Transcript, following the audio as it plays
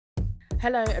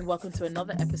Hello and welcome to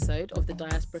another episode of the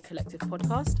Diaspora Collective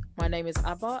podcast. My name is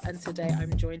Abba and today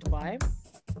I'm joined by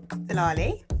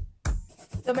Delali,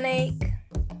 Dominique,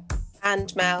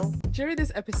 and Mel. During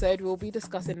this episode, we'll be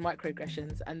discussing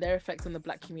microaggressions and their effect on the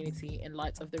Black community in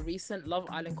light of the recent Love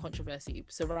Island controversy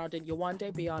surrounding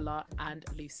Yewande Biala and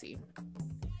Lucy.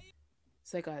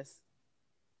 So guys,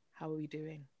 how are we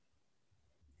doing?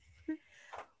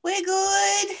 we're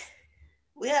good.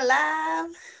 We're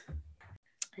alive.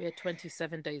 We are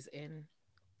 27 days in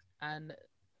and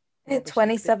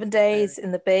 27 days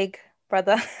in the big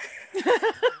brother.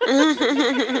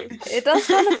 It does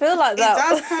kind of feel like that. It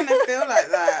does kind of feel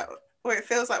like that. Where it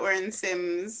feels like we're in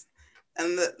Sims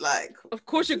and that, like, of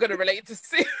course you're going to relate to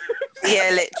Sims.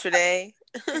 Yeah, literally.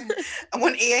 I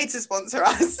want EA to sponsor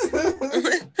us.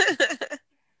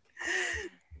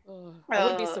 I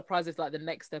wouldn't be surprised if like the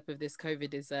next step of this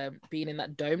COVID is being in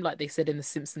that dome like they said in the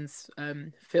Simpsons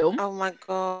film. Oh my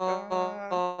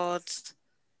god.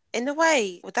 In a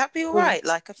way, would that be all right?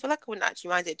 Like, I feel like I wouldn't actually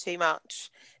mind it too much.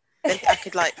 Then I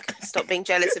could like stop being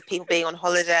jealous of people being on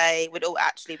holiday. We'd all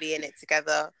actually be in it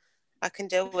together. I can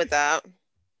deal with that.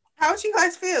 How do you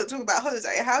guys feel talking about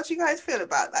holiday? How do you guys feel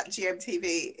about that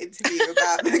GMTV interview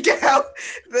about the girl,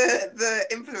 the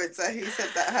influencer who said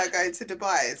that her going to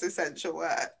Dubai is essential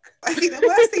work? I think the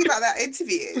worst thing about that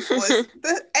interview was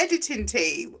the editing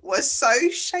team was so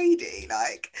shady.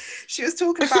 Like, she was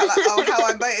talking about like, oh, how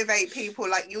I motivate people.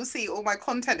 Like, you'll see all my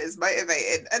content is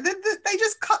motivated, and then they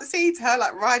just cut scene to her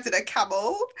like riding a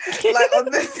camel, like on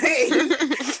the thing,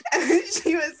 and then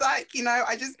she was like, you know,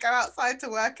 I just go outside to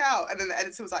work out, and then the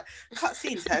editor was like, cut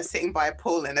scene to her sitting by a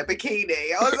pool in a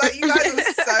bikini. I was like, you guys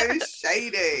are so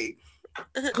shady.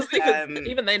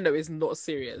 Even they know it's not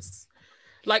serious.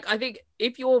 Like, I think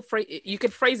if you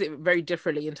could phrase it very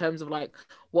differently in terms of like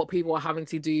what people are having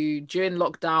to do during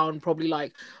lockdown, probably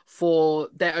like for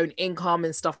their own income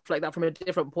and stuff like that from a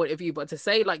different point of view. But to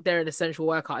say like they're an essential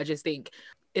worker, I just think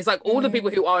it's like all the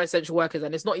people who are essential workers,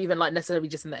 and it's not even like necessarily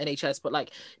just in the NHS, but like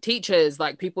teachers,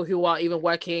 like people who are even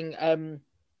working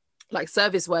like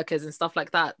service workers and stuff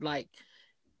like that. Like,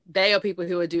 they are people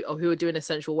who are doing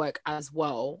essential work as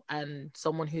well, and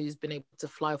someone who's been able to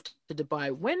fly off to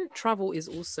Dubai when travel is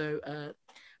also a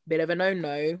bit of a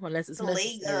no unless it's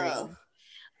legal.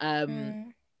 I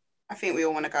think we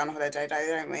all want to go on holiday, though,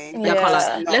 don't we?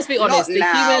 Yeah. Let's be honest. Not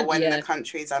now when the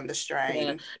country's under strain.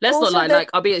 Yeah. Let's also not lie.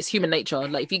 Like, I'll be, it's human nature.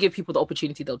 Like, if you give people the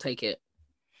opportunity, they'll take it.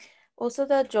 Also,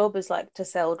 their job is like to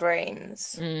sell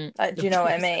dreams. Like, do you know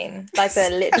what I mean? Like,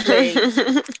 they're literally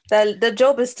their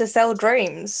job is to sell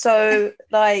dreams. So,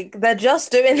 like, they're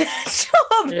just doing their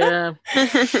job. Yeah,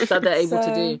 that they're able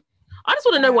to do. I just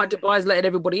want to know why Dubai is letting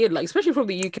everybody in, like, especially from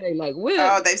the UK. Like,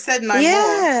 they've said no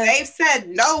more. They've said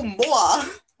no more.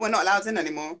 We're not allowed in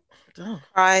anymore.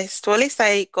 Christ. Well, at least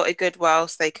they got a good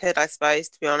whilst they could, I suppose,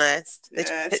 to be honest. They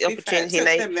took the opportunity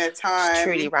and they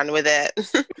truly ran with it.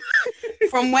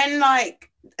 From when like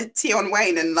Tion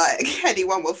Wayne and like Heady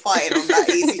One were fighting on that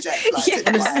EasyJet flight,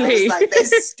 I was like,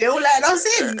 they're still letting us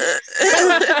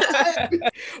in.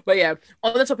 But yeah,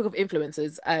 on the topic of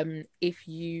influencers, if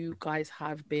you guys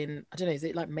have been, I don't know, is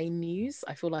it like main news?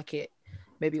 I feel like it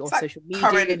maybe on social media,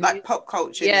 current like pop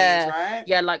culture news, right?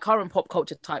 Yeah, like current pop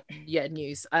culture type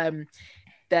news.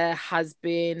 There has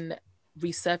been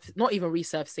not even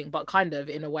resurfacing, but kind of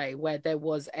in a way, where there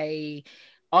was a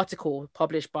article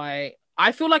published by,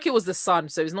 I feel like it was The Sun,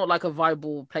 so it's not like a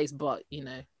viable place, but you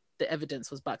know, the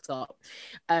evidence was backed up,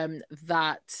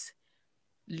 that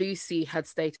Lucy had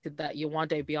stated that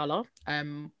Yewande Biala,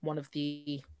 one of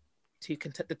the two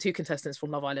contestants from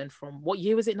Love Island, from what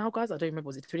year was it now, guys? I don't remember.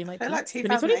 Was it 2019? Like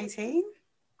 2018?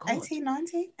 18,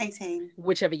 19? 18.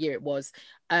 Whichever year it was,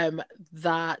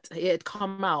 that it had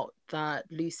come out that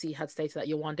Lucy had stated that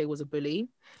Yewande was a bully.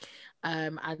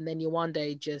 And then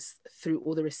Yewande just threw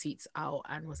all the receipts out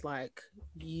and was like,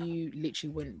 you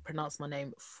literally wouldn't pronounce my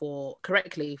name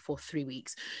correctly for 3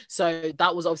 weeks. So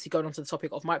that was obviously going on to the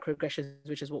topic of microaggressions,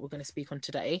 which is what we're going to speak on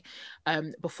today.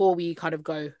 Before we kind of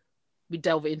we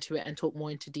delve into it and talk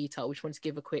more into detail, we just want to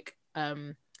give a quick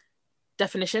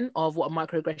definition of what a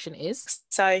microaggression is.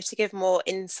 So to give more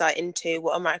insight into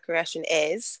what a microaggression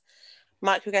is,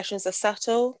 microaggressions are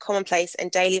subtle, commonplace and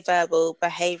daily verbal,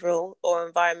 behavioural or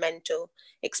environmental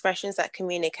expressions that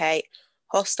communicate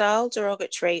hostile,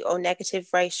 derogatory or negative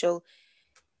racial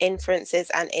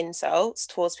inferences and insults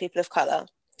towards people of colour.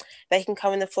 They can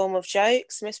come in the form of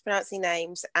jokes, mispronouncing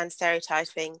names and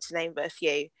stereotyping, to name but a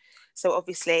few. So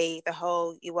obviously the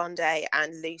whole Yewande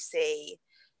and Lucy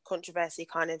controversy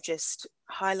kind of just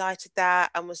highlighted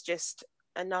that and was just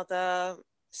another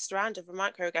strand of a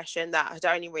microaggression that had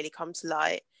only really come to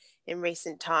light in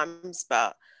recent times.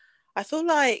 But I feel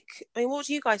like, I mean, what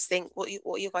do you guys think? What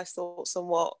are your guys' thoughts on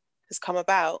what has come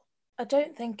about? I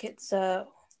don't think it's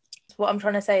what I'm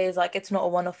trying to say is like it's not a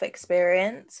one-off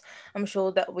experience. I'm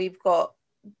sure that we've got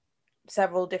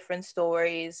several different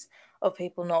stories of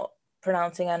people not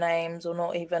pronouncing our names or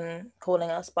not even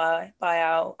calling us by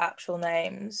our actual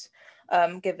names,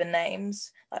 given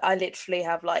names. Like, I literally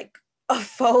have like a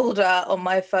folder on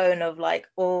my phone of like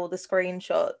all the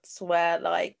screenshots where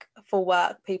like for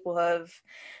work people have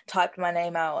typed my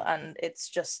name out and it's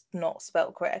just not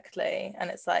spelled correctly, and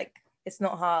it's like, it's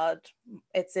not hard,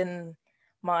 it's in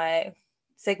my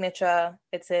signature,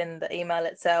 it's in the email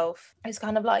itself. It's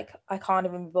kind of like I can't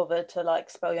even be bothered to like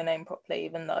spell your name properly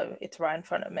even though it's right in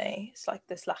front of me. It's like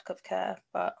this lack of care.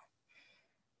 But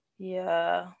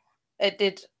yeah, it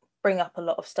did bring up a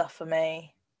lot of stuff for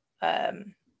me,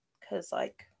 because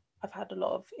like I've had a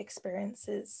lot of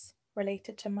experiences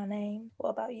related to my name. What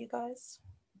about you guys?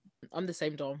 I'm the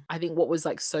same, Dom. I think what was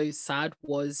like so sad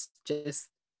was just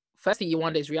firstly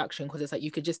Yewande's reaction, because it's like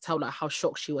you could just tell like how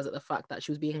shocked she was at the fact that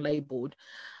she was being labeled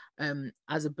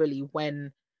as a bully,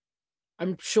 when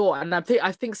I'm sure, and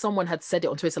I think someone had said it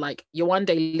on Twitter, like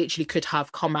Yewande literally could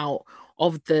have come out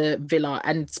of the villa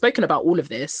and spoken about all of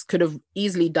this, could have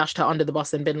easily dashed her under the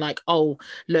bus and been like, oh,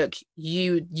 look,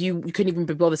 you couldn't even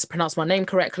be bothered to pronounce my name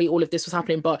correctly, all of this was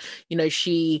happening. But you know,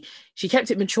 she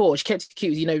kept it mature, she kept it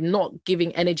cute, you know, not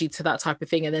giving energy to that type of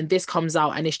thing. And then this comes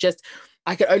out and it's just,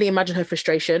 I could only imagine her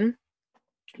frustration.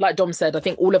 Like Dom said, I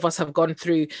think all of us have gone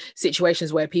through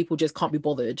situations where people just can't be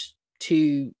bothered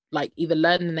to like either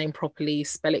learn the name properly,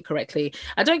 spell it correctly.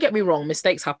 And don't get me wrong,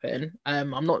 mistakes happen.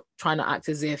 I'm not trying to act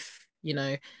as if, you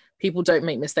know, people don't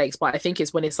make mistakes, but I think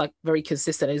it's when it's like very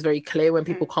consistent, it's very clear when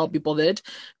people can't be bothered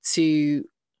to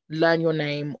learn your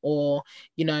name, or,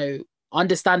 you know,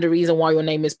 understand the reason why your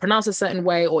name is pronounced a certain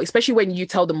way, or especially when you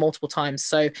tell them multiple times.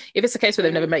 So if it's a case where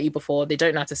they've never met you before, they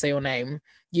don't know how to say your name,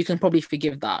 you can probably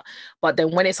forgive that. But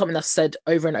then when it's something that's said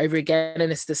over and over again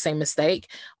and it's the same mistake,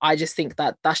 I just think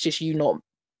that that's just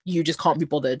you just can't be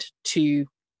bothered to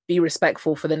be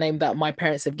respectful for the name that my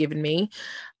parents have given me.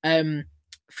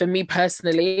 For me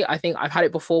personally, I think I've had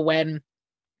it before when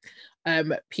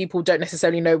people don't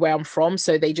necessarily know where I'm from,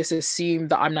 so they just assume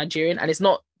that I'm Nigerian, and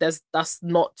that's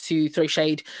not to throw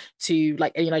shade to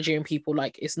like any Nigerian people,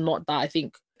 like it's not that, I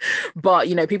think, but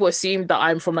you know, people assume that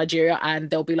I'm from Nigeria and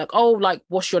they'll be like, oh, like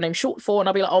what's your name short for? And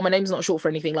I'll be like, oh, my name's not short for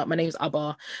anything, like my name's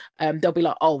Abba. They'll be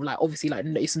like, oh, like obviously, like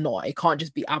no, it's not, it can't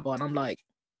just be Abba. And I'm like,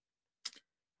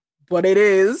 but it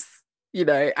is, you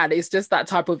know. And it's just that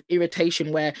type of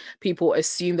irritation where people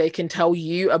assume they can tell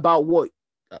you about what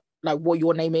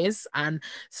your name is and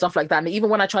stuff like that. And even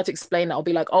when I try to explain that, I'll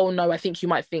be like, oh no, I think you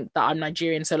might think that I'm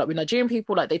Nigerian. So like with Nigerian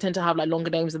people, like they tend to have like longer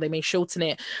names and they may shorten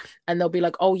it, and they'll be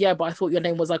like, oh yeah, but I thought your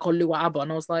name was like Oluwa Abba.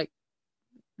 And I was like,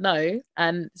 no.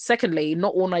 And secondly,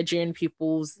 not all Nigerian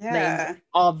people's names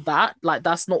are that, like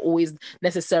that's not always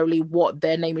necessarily what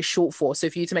their name is short for. So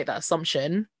for you to make that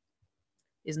assumption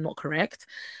is not correct.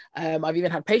 I've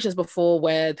even had patients before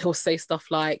where they'll say stuff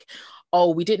like,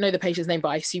 oh, we didn't know the patient's name, but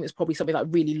I assume it's probably something like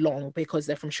really long because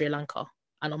they're from Sri Lanka.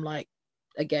 And I'm like,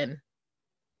 again,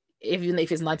 even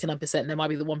if it's 99%, there might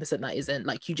be the 1% that isn't.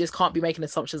 Like, you just can't be making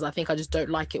assumptions. I think I just don't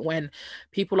like it when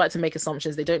people like to make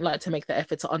assumptions. They don't like to make the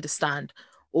effort to understand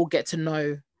or get to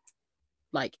know,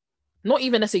 like, not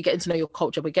even necessarily getting to know your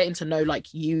culture, but getting to know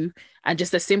like you, and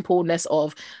just the simpleness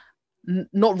of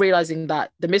not realizing that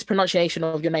the mispronunciation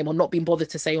of your name or not being bothered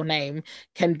to say your name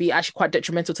can be actually quite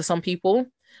detrimental to some people.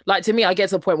 Like to me, I get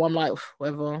to the point where I'm like,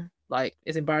 whatever, like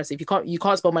it's embarrassing. If you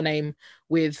can't spell my name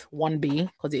with one B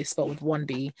because it's spelled with one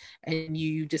B, and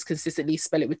you just consistently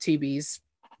spell it with two B's,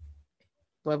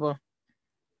 whatever.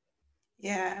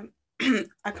 Yeah,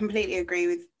 I completely agree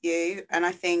with you. And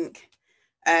I think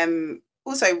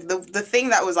also the thing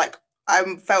that was like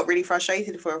I felt really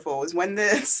frustrated for was when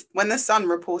the Sun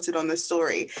reported on the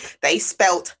story, they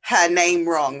spelt her name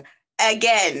wrong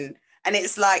again. And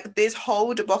it's like this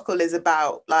whole debacle is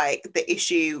about like the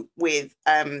issue with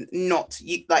not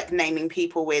like naming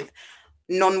people with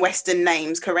non-Western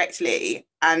names correctly.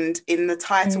 And in the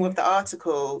title of the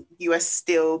article, you are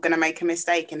still going to make a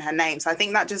mistake in her name. So I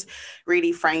think that just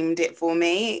really framed it for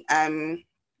me. And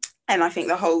I think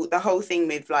the whole thing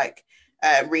with like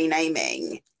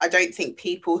renaming, I don't think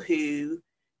people who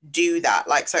do that,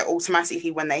 like, so automatically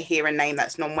when they hear a name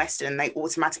that's non-Western, they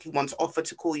automatically want to offer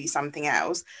to call you something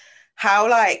else. How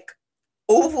like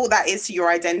awful that is to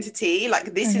your identity.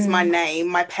 Like, this is my name,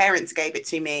 my parents gave it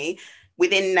to me.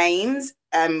 Within names,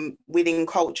 within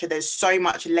culture, there's so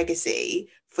much legacy.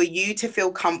 For you to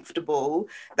feel comfortable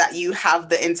that you have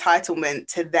the entitlement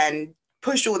to then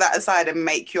push all that aside and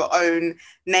make your own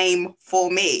name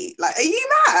for me. Like, are you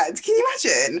mad? Can you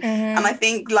imagine? And I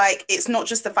think, like, it's not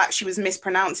just the fact she was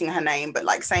mispronouncing her name, but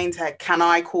like saying to her, can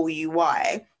I call you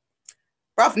Y?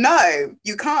 Bruv, no,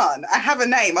 you can't. I have a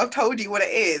name. I've told you what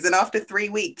it is. And after 3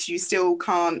 weeks, you still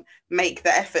can't make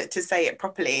the effort to say it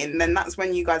properly. And then that's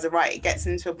when you guys are right. It gets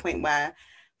into a point where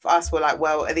for us, we're like,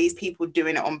 well, are these people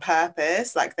doing it on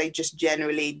purpose? Like, they just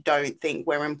generally don't think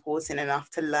we're important enough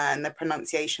to learn the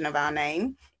pronunciation of our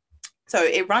name. So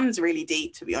it runs really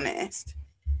deep, to be honest.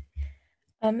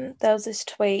 There was this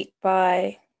tweet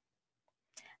by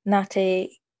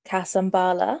Nati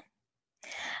Kasambala,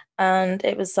 and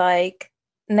it was like,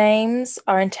 names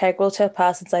are integral to a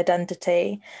person's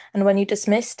identity, and when you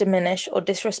dismiss, diminish, or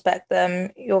disrespect them,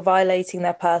 you're violating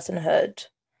their personhood.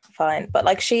 Fine. But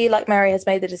like Mary has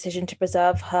made the decision to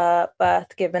preserve her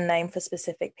birth given name for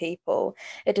specific people.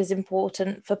 It is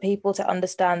important for people to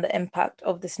understand the impact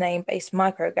of this name-based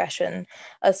microaggression,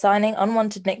 assigning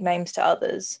unwanted nicknames to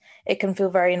others. It can feel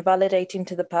very invalidating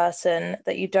to the person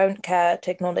that you don't care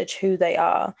to acknowledge who they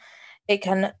are. It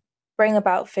can bring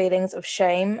about feelings of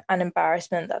shame and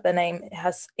embarrassment that the name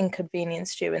has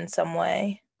inconvenienced you in some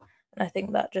way. And I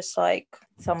think that just like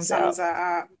sums that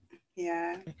up.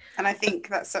 Yeah. And I think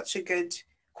that's such a good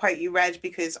quote you read,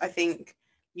 because I think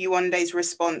Yewande's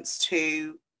response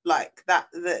to like that,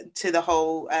 to the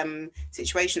whole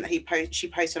situation that she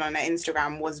posted on her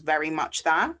Instagram was very much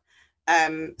that.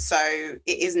 So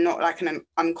it is not like an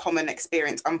uncommon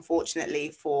experience, unfortunately,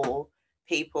 for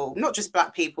people, not just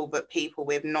Black people, but people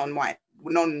with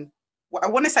I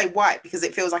want to say white, because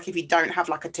it feels like if you don't have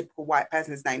like a typical white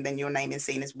person's name, then your name is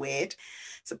seen as weird.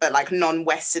 So, but like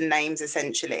non-Western names,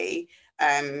 essentially,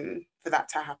 for that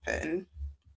to happen.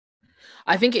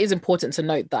 I think it is important to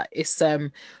note that it's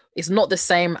not the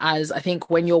same as, I think,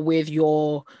 when you're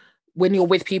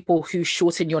with people who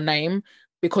shorten your name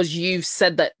because you've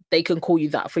said that they can call you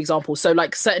that, for example. So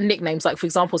like certain nicknames, like for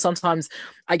example, sometimes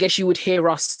I guess you would hear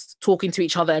us talking to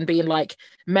each other and being like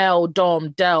Mel,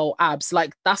 Dom, Del, Abs.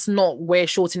 Like that's not, we're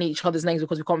shortening each other's names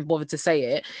because we can't bother to say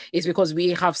it. It's because we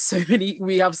have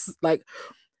like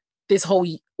this whole,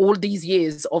 all these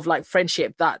years of like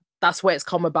friendship, that's where it's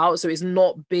come about. So it's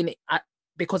not been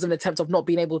because of an attempt of not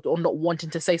being able to, or not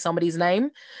wanting to say somebody's name.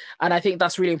 And I think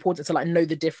that's really important to like know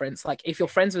the difference. Like if you're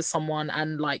friends with someone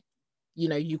and like, you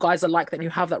know, you guys are like that and you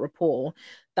have that rapport,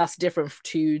 that's different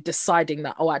to deciding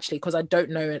that, oh, actually, because I don't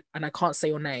know it and I can't say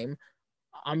your name,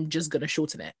 I'm just going to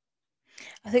shorten it.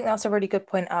 I think that's a really good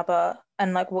point, Abba.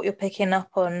 And like what you're picking up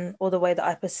on, or the way that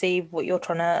I perceive what you're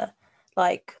trying to,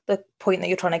 like the point that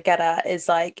you're trying to get at is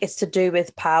like, it's to do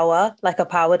with power, like a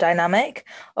power dynamic,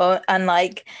 and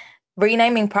like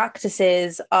renaming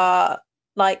practices are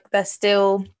like, they're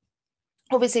still,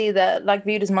 obviously they're like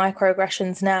viewed as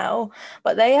microaggressions now,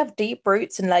 but they have deep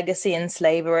roots and legacy in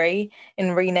slavery,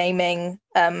 in renaming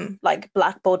like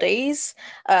Black bodies,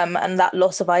 and that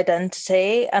loss of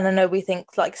identity. And I know we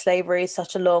think like slavery is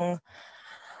such a long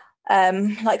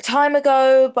like time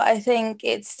ago, but I think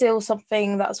it's still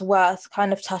something that's worth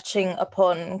kind of touching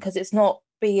upon, because it's not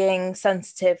being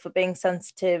sensitive for being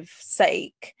sensitive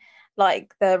sake.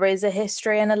 Like there is a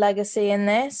history and a legacy in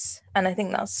this, and I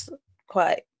think that's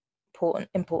quite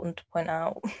important to point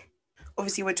out.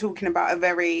 Obviously we're talking about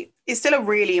it's still a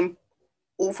really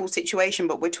awful situation,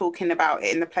 but we're talking about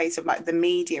it in the place of like the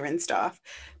media and stuff.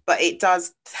 But it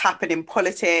does happen in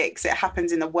politics, it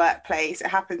happens in the workplace, it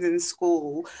happens in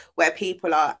school, where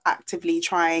people are actively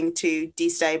trying to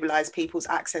destabilize people's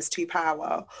access to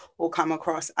power or come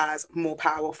across as more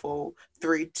powerful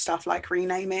through stuff like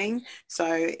renaming. So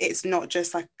it's not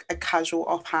just like a casual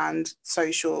offhand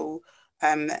social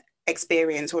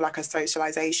experience or like a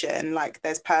socialization. Like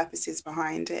there's purposes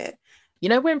behind it. You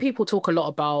know, when people talk a lot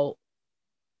about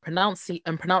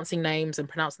pronouncing names and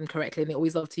pronounce them correctly, and they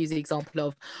always love to use the example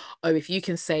of, oh, if you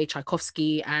can say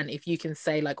Tchaikovsky and if you can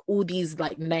say like all these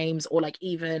like names, or like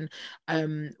even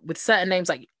with certain names,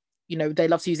 like, you know, they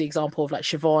love to use the example of like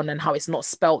Siobhan and how it's not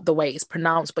spelt the way it's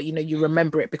pronounced, but you know, you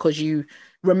remember it because you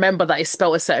remember that it's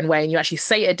spelt a certain way and you actually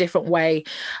say it a different way.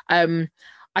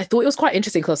 I thought it was quite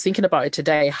interesting because I was thinking about it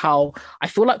today, how I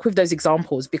feel like with those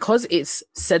examples, because it's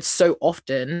said so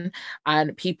often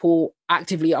and people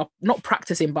actively are not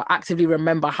practicing, but actively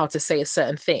remember how to say a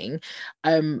certain thing,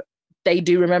 they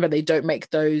do remember, they don't make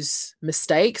those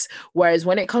mistakes. Whereas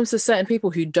when it comes to certain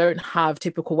people who don't have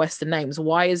typical Western names,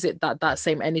 why is it that that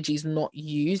same energy is not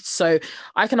used? So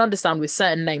I can understand with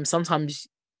certain names, sometimes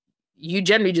you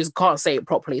generally just can't say it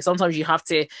properly. Sometimes you have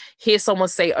to hear someone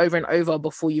say it over and over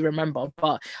before you remember.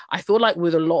 But I feel like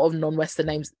with a lot of non-Western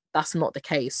names, that's not the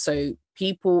case. So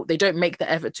people, they don't make the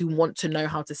effort to want to know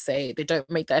how to say it. They don't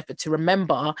make the effort to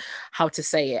remember how to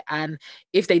say it. And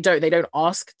if they don't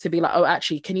ask to be like, oh,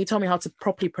 actually, can you tell me how to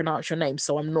properly pronounce your name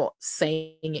so I'm not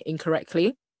saying it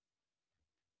incorrectly?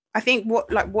 I think what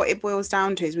it boils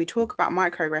down to is we talk about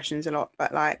microaggressions a lot,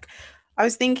 but like I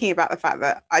was thinking about the fact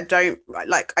that I don't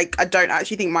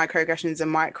actually think microaggressions are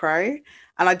micro,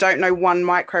 and I don't know one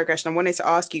microaggression. I wanted to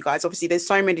ask you guys, obviously there's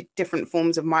so many different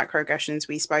forms of microaggressions.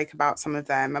 We spoke about some of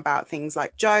them, about things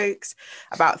like jokes,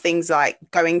 about things like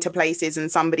going to places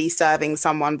and somebody serving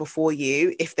someone before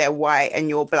you if they're white and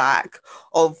you're black,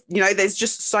 of, you know, there's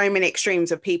just so many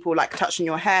extremes of people like touching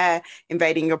your hair,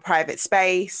 invading your private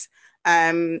space.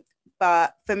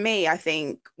 But for me, I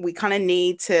think we kind of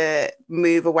need to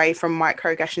move away from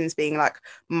microaggressions being like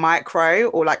micro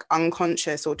or like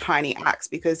unconscious or tiny acts,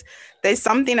 because there's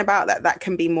something about that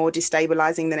can be more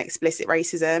destabilizing than explicit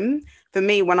racism. For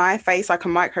me, when I face like a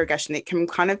microaggression, it can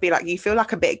kind of be like, you feel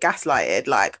like a bit gaslighted,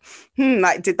 like,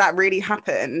 like, did that really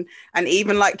happen? And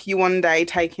even like Yewande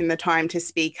taking the time to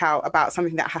speak out about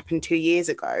something that happened 2 years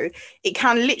ago, it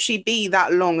can literally be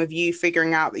that long of you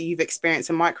figuring out that you've experienced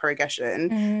a microaggression.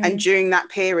 And during that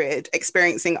period,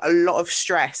 experiencing a lot of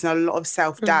stress and a lot of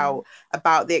self-doubt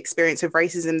about the experience of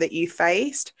racism that you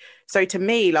faced. So to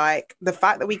me, like, the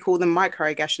fact that we call them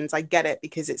microaggressions, I get it,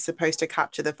 because it's supposed to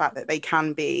capture the fact that they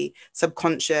can be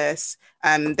subconscious.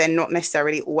 They're not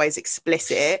necessarily always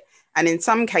explicit. And in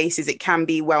some cases, it can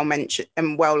be well mentioned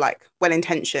and well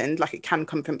intentioned, like it can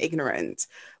come from ignorance.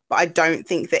 But I don't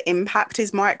think the impact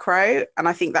is micro. And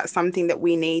I think that's something that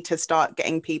we need to start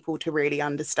getting people to really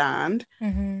understand.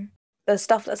 The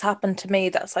stuff that's happened to me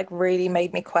that's like really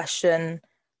made me question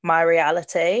my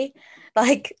reality.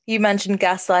 Like you mentioned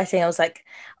gaslighting. I was like,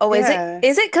 oh, Yeah.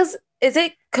 is it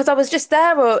because I was just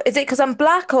there, or is it because I'm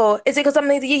black, or is it because I'm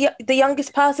the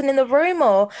youngest person in the room?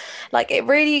 Or like, it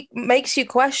really makes you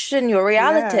question your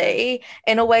reality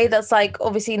in a way that's like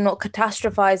obviously not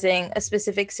catastrophizing a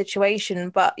specific situation,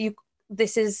 but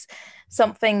this is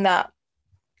something that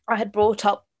I had brought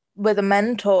up with a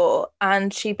mentor,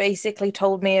 and she basically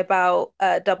told me about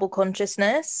double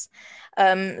consciousness.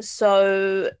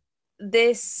 So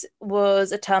this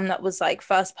was a term that was like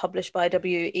first published by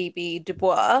W.E.B. Du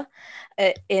Bois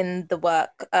in the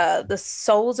work The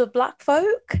Souls of Black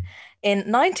Folk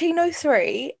in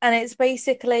 1903. And it's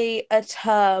basically a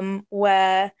term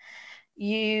where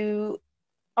you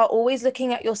are always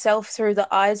looking at yourself through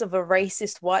the eyes of a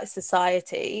racist white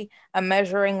society and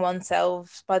measuring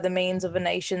oneself by the means of a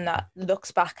nation that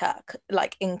looks back at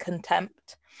like in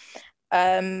contempt.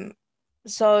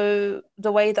 So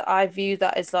the way that I view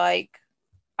that is like,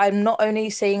 I'm not only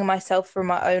seeing myself through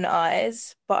my own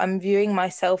eyes, but I'm viewing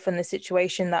myself in the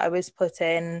situation that I was put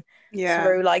in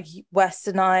through like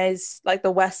westernized, like the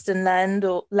Western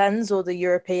lens or the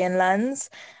European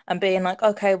lens, and being like,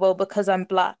 okay, well, because I'm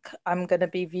black, I'm going to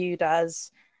be viewed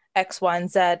as X, Y, and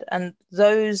Z. And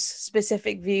those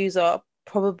specific views are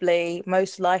probably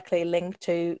most likely linked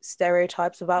to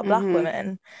stereotypes about black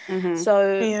women.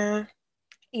 So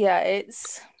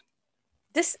it's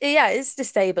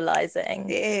destabilizing.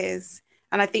 It is.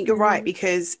 And I think you're right,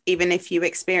 because even if you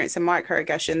experience a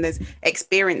microaggression, there's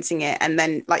experiencing it. And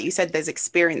then, like you said, there's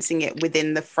experiencing it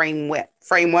within the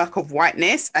framework of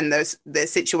whiteness and the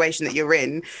situation that you're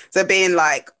in. So being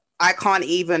like, I can't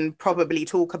even probably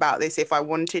talk about this if I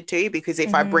wanted to, because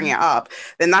if I bring it up,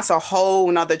 then that's a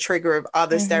whole nother trigger of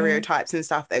other stereotypes and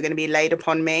stuff that are going to be laid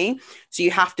upon me. So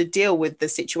you have to deal with the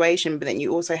situation, but then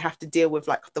you also have to deal with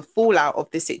like the fallout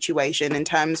of the situation in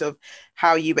terms of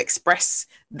how you express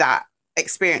that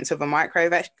experience of a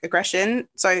microaggression.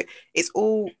 So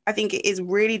I think it is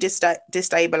really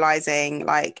destabilizing.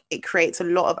 Like, it creates a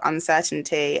lot of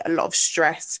uncertainty, a lot of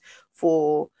stress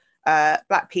for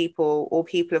Black people or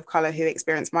people of color who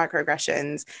experience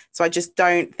microaggressions. So I just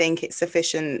don't think it's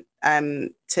sufficient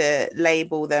to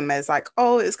label them as like,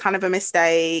 oh, it was kind of a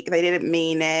mistake, they didn't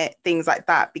mean it, things like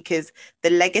that, because the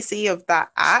legacy of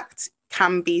that act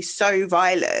can be so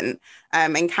violent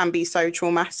and can be so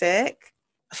traumatic.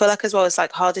 I feel like as well, it's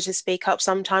like harder to speak up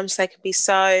sometimes. They can be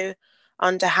so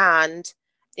underhand.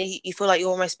 You feel like you're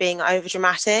almost being over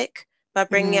dramatic by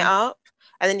bringing it up.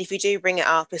 And then if you do bring it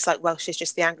up, it's like, well, she's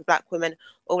just the angry Black woman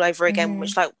all over again,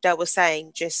 which, like Del was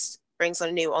saying, just brings on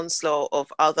a new onslaught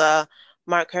of other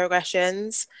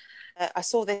microaggressions. I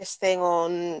saw this thing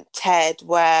on TED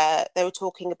where they were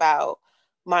talking about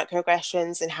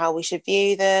microaggressions and how we should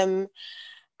view them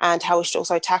and how we should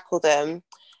also tackle them.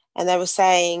 And they were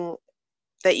saying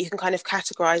that you can kind of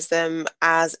categorize them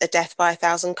as a death by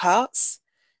 1,000 cuts.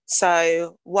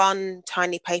 So one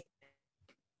tiny paper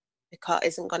cut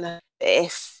isn't going to,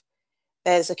 if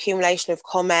there's accumulation of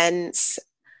comments.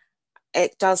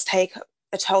 It does take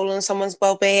a toll on someone's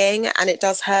well-being, and it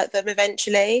does hurt them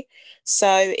eventually.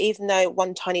 So even though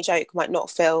one tiny joke might not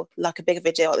feel like a big of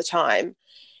a deal at the time,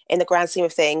 in the grand scheme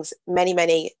of things,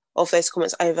 many of those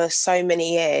comments over so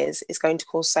many years is going to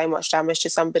cause so much damage to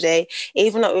somebody.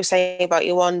 Even like we were saying about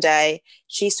Yewande,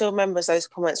 she still remembers those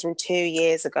comments from 2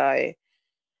 years ago.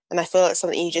 And I feel like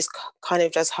something you just kind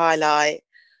of does highlight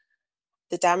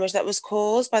the damage that was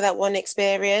caused by that one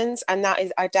experience. And that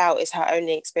is, I doubt, is her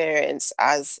only experience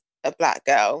as a Black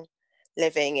girl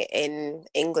living in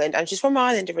England. And she's from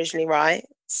Ireland originally, right?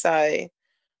 So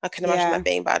I can imagine that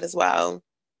being bad as well.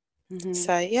 Mm-hmm.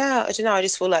 So yeah, I don't know, I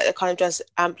just feel like it kind of does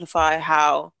amplify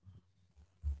how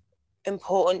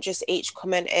important just each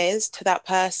comment is to that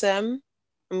person.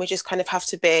 And we just kind of have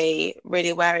to be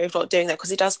really wary of not doing that,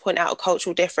 because it does point out a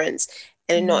cultural difference,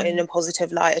 and not in a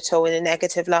positive light at all, in a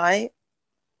negative light.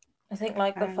 I think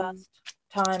like the first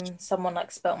time someone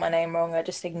like spelt my name wrong, I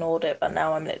just ignored it. But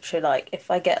now I'm literally like,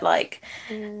 if I get like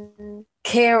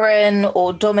Kieran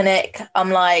or Dominic,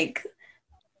 I'm like,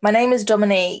 my name is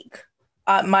Dominique.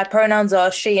 My pronouns are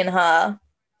she and her.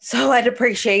 So I'd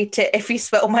appreciate it if you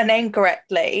spell my name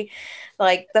correctly.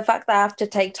 Like the fact that I have to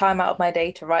take time out of my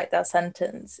day to write that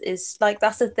sentence is like,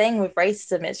 that's the thing with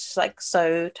racism. It's just like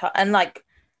and like,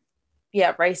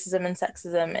 yeah, racism and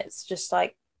sexism, it's just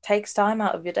like takes time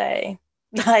out of your day.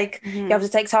 Like you have to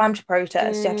take time to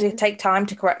protest, you have to take time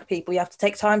to correct people, you have to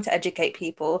take time to educate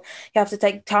people, you have to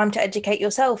take time to educate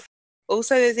yourself.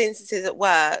 Also, those instances at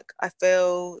work, I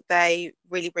feel they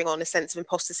really bring on a sense of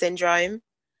imposter syndrome,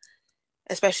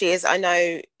 especially as I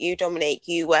know you, Dominique,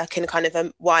 you work in kind of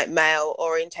a white male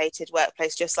orientated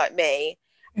workplace just like me,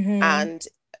 and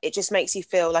it just makes you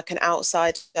feel like an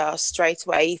outsider straight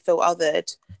away. You feel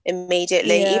othered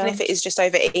immediately, even if it is just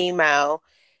over email.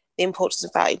 The importance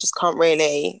of that you just can't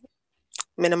really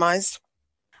minimize.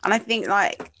 And I think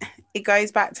like it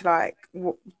goes back to like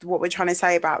what we're trying to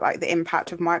say about like the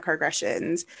impact of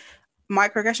microaggressions.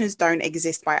 Microaggressions don't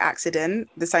exist by accident,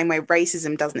 the same way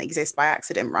racism doesn't exist by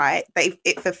accident, right?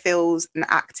 It fulfills an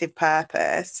active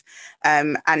purpose,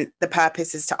 and the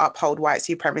purpose is to uphold white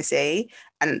supremacy,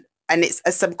 and it's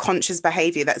a subconscious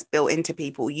behavior that's built into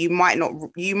people. You might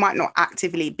not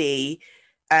actively be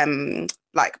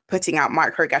like putting out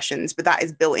microaggressions, but that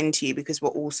is built into you because we're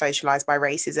all socialized by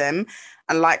racism.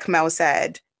 And like Mel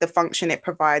said, the function it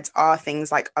provides are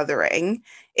things like othering.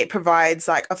 It provides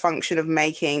like a function of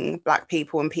making Black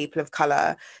people and people of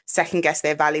color second guess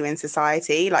their value in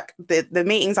society. Like the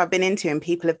meetings I've been into, and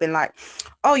people have been like,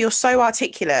 oh, you're so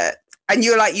articulate. And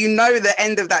you're like, the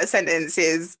end of that sentence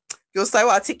is, you're so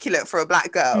articulate for a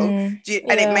Black girl. And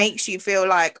it makes you feel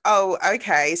like, oh,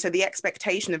 okay, so the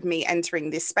expectation of me entering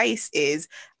this space is,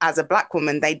 as a Black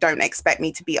woman, they don't expect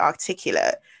me to be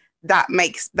articulate. That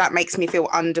makes me feel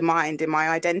undermined in my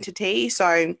identity.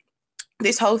 So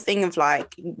this whole thing of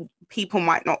like, people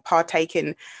might not partake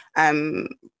in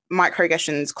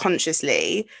microaggressions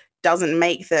consciously doesn't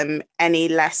make them any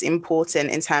less important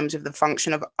in terms of the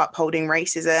function of upholding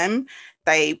racism.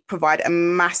 They provide a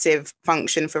massive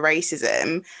function for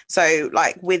racism. So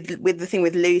like with the thing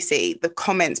with Lucy, the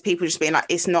comments, people just being like,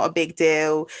 it's not a big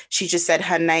deal, she just said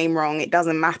her name wrong, it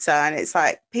doesn't matter. And it's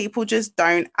like, people just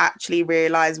don't actually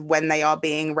realize when they are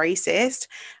being racist,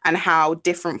 and how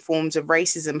different forms of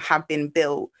racism have been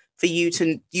built for you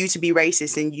to be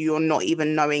racist, and you're not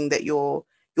even knowing that you're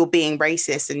being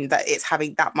racist, and that it's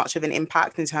having that much of an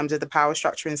impact in terms of the power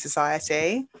structure in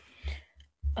society.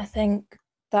 I think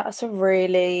that's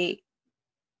really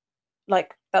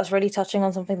touching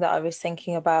on something that I was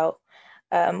thinking about,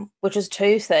 which is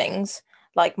two things,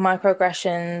 like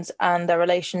microaggressions and their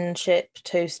relationship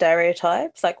to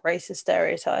stereotypes, like racist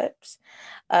stereotypes.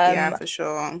 Yeah, for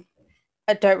sure.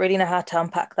 I don't really know how to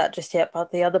unpack that just yet,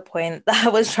 but the other point that I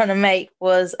was trying to make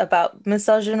was about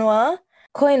misogynoir,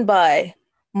 coined by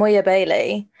Moya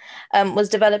Bailey, was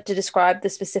developed to describe the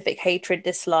specific hatred,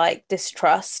 dislike,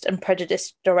 distrust, and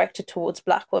prejudice directed towards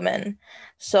Black women.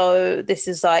 So this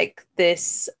is like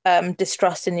this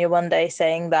distrust in Yewande,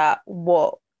 saying that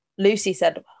what Lucy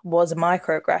said was a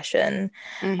microaggression.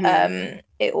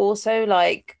 It also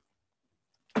like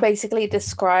basically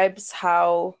describes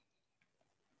how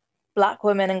Black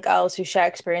women and girls who share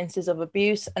experiences of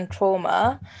abuse and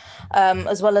trauma,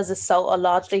 as well as assault, are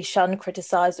largely shunned,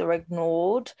 criticised, or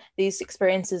ignored. These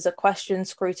experiences are questioned,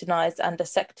 scrutinised, and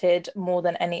dissected more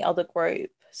than any other group.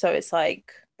 So it's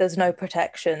like there's no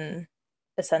protection,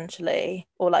 essentially,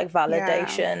 or like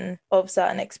validation of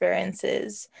certain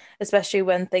experiences, especially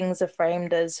when things are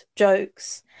framed as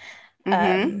jokes.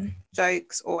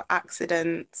 Jokes or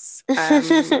accidents.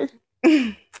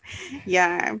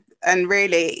 Yeah, and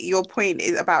really your point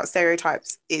is about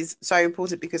stereotypes is so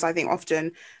important because I think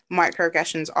often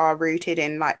microaggressions are rooted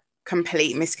in like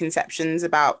complete misconceptions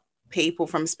about people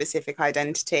from specific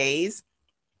identities.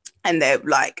 And they're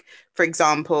like, for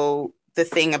example, the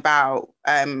thing about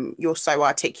you're so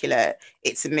articulate,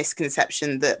 it's a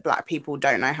misconception that Black people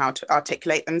don't know how to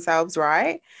articulate themselves,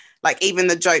 right? Like even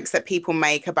the jokes that people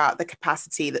make about the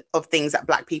capacity of things that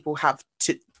Black people have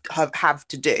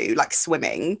to do, like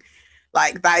swimming,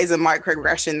 like that is a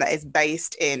microaggression that is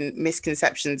based in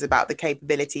misconceptions about the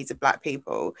capabilities of Black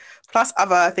people, plus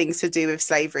other things to do with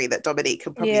slavery that Dominique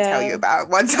could probably tell you about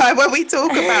one time when we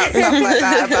talk about stuff like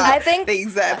that, about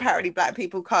things that apparently Black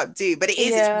people can't do. But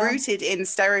it's rooted in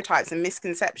stereotypes and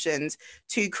misconceptions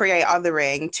to create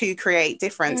othering, to create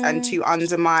difference, and to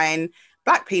undermine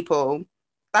Black people.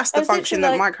 That's the function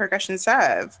that microaggressions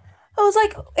serve. I was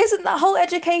like, isn't that whole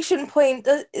education point,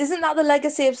 isn't that the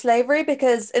legacy of slavery?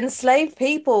 Because enslaved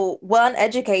people weren't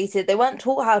educated. They weren't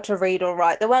taught how to read or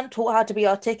write. They weren't taught how to be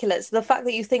articulate. So the fact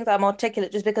that you think that I'm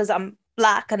articulate just because I'm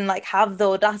Black and like have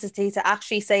the audacity to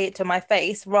actually say it to my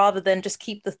face rather than just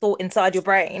keep the thought inside your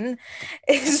brain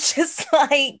is just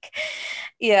like,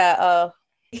 impassioned.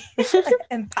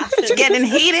 She's getting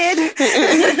heated.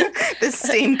 The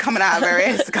steam coming out of her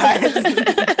ears, guys.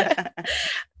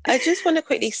 I just want to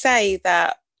quickly say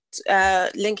that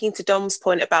linking to Dom's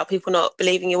point about people not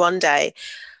believing Yewande,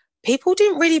 people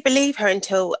didn't really believe her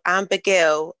until Amber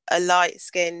Gill, a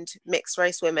light-skinned mixed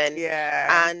race woman,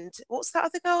 and what's that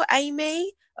other girl,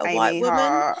 Amy, white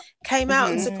woman, came out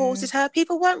and supported her.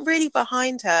 People weren't really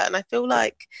behind her, and I feel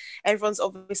like everyone's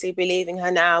obviously believing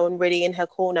her now and really in her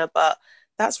corner, but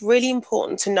that's really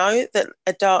important to know that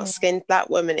a dark-skinned Black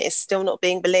woman is still not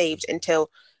being believed until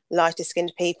lighter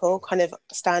skinned people kind of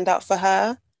stand up for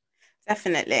her.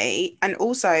 Definitely. And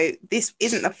also this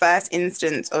isn't the first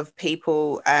instance of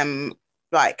people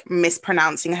like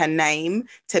mispronouncing her name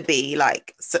to be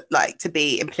like to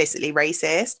be implicitly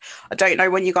racist. I don't know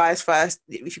when if you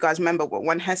guys remember, but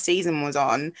when her season was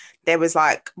on, there was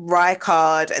like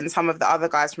Rykard and some of the other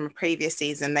guys from a previous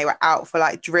season, they were out for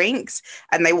like drinks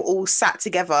and they were all sat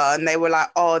together and they were like,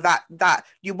 oh, that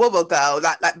you wubba girl,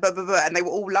 that like blah, blah, blah, and they were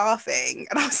all laughing.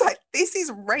 And I was like, this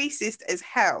is racist as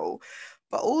hell.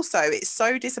 But also it's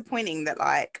so disappointing that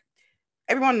like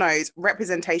everyone knows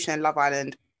representation in Love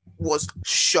Island was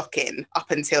shocking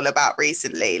up until about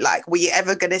recently. Like, were you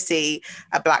ever going to see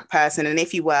a Black person? And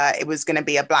if you were, it was going to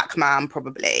be a Black man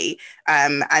probably.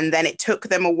 And then it took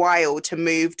them a while to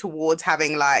move towards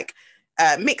having like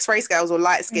mixed race girls or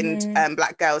light-skinned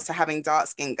Black girls to having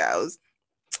dark-skinned girls.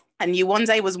 And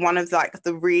Yewande was one of like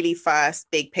the really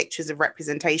first big pictures of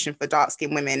representation for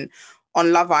dark-skinned women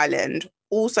on Love Island,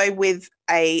 also with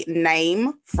a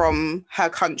name from her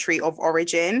country of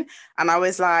origin. And I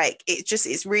was like,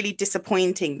 it's really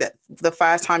disappointing that the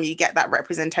first time you get that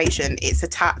representation, it's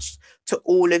attached to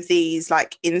all of these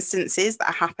like instances that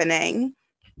are happening.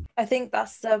 I think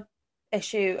that's the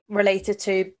issue related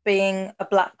to being a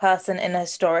Black person in a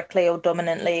historically or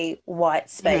dominantly white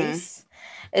space,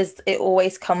 is it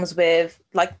always comes with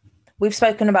like, we've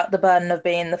spoken about the burden of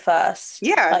being the first.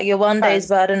 Yeah. Like Yewande's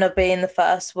burden of being the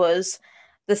first was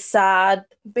the sad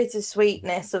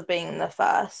bittersweetness of being the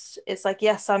first. It's like,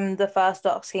 yes, I'm the first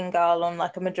dark-skinned girl on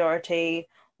like a majority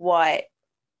white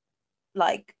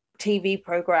like TV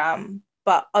program,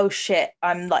 but oh shit,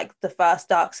 I'm like the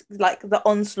first like the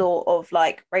onslaught of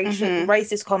like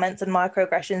racist comments and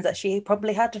microaggressions that she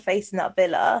probably had to face in that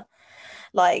villa.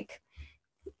 Like,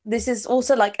 this is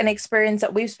also like an experience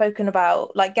that we've spoken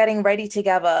about, like getting ready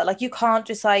together. Like, you can't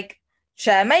just like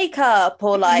share makeup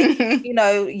or like, you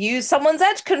know, use someone's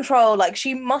edge control. Like,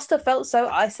 she must have felt so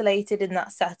isolated in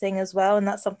that setting as well. And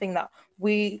that's something that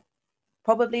we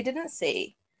probably didn't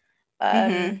see.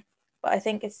 But I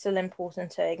think it's still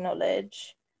important to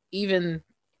acknowledge. Even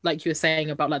like you were saying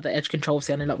about like the edge control,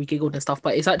 I know like we giggled and stuff,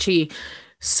 but it's actually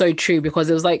so true, because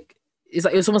it was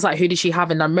almost like, who did she have?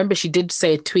 And I remember she did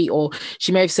say a tweet, or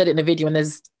she may have said it in a video,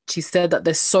 and she said that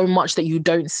there's so much that you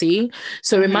don't see.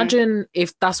 So imagine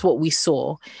if that's what we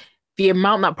saw, the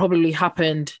amount that probably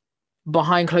happened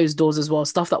behind closed doors as well,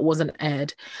 stuff that wasn't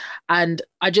aired. And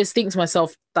I just think to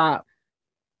myself that,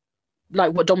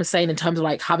 like what Dom was saying in terms of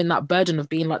like having that burden of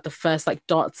being like the first like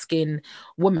dark skinned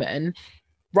woman,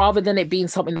 rather than it being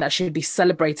something that should be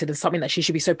celebrated and something that she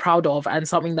should be so proud of, and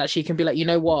something that she can be like, you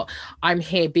know what, I'm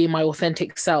here being my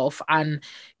authentic self and,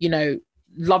 you know,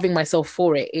 loving myself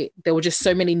for it. There were just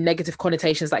so many negative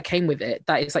connotations that came with it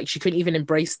that it's like she couldn't even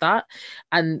embrace that.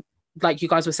 And like you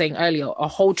guys were saying earlier, a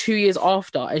whole 2 years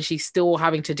after, and she's still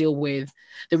having to deal with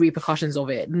the repercussions of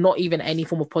it, not even any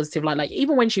form of positive light. Like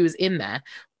even when she was in there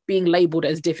being labeled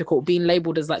as difficult, being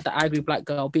labeled as like the angry black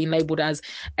girl, being labeled as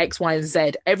X, Y, and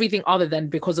Z, everything other than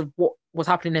because of what was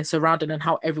happening and surrounding and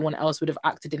how everyone else would have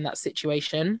acted in that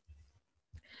situation.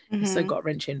 It's so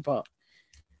gut-wrenching, but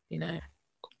you know,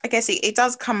 I guess it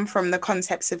does come from the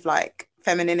concepts of like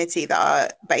femininity that are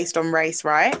based on race,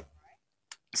 right?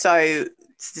 So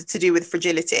to do with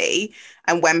fragility,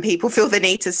 and when people feel the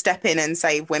need to step in and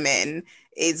save women,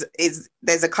 is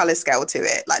there's a color scale to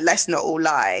it. Like, let's not all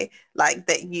lie, like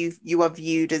that you are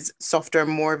viewed as softer and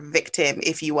more of a victim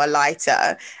if you are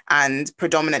lighter, and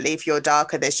predominantly if you're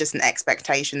darker, there's just an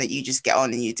expectation that you just get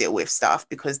on and you deal with stuff,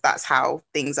 because that's how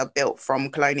things are built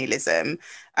from colonialism,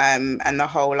 and the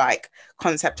whole like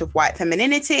concept of white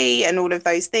femininity and all of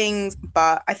those things.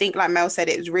 But I think, like Mel said,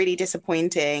 it was really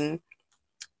disappointing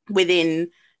within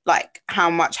like how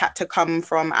much had to come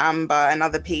from Amber and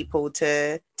other people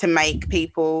to make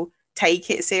people take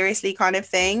it seriously, kind of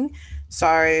thing. So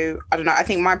I don't know, I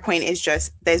think my point is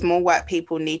just there's more work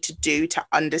people need to do to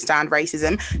understand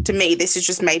racism. To me, this has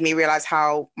just made me realize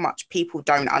how much people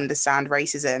don't understand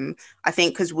racism. I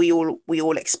think because we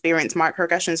all experience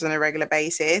microaggressions on a regular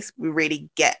basis, we really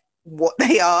get what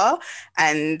they are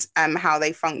and how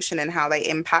they function and how they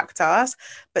impact us.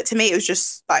 But to me, it was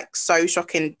just like so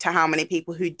shocking to how many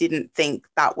people who didn't think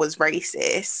that was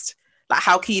racist. Like,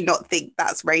 how can you not think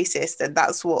that's racist? And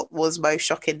that's what was most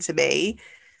shocking to me.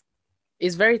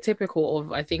 It's very typical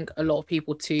of, I think, a lot of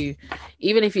people to,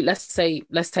 even if you, let's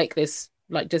take this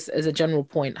like just as a general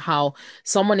point, how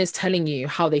someone is telling you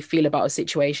how they feel about a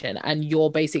situation and you're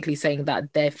basically saying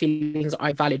that their feelings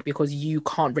are valid because you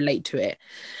can't relate to it.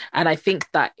 And I think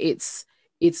that it's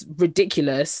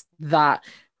ridiculous that,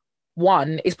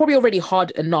 one, it's probably already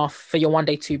hard enough for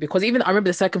Yewande too, because even I remember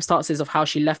the circumstances of how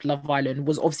she left Love Island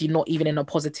was obviously not even in a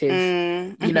positive,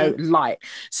 you know, light.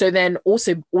 So then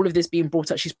also all of this being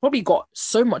brought up, she's probably got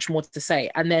so much more to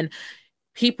say. And then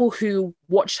people who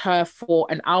watched her for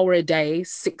an hour a day,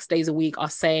 6 days a week, are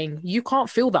saying you can't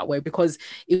feel that way because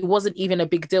it wasn't even a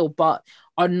big deal, but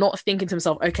are not thinking to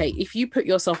themselves, okay, if you put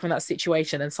yourself in that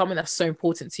situation and something that's so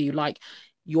important to you, like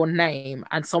your name,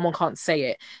 and someone can't say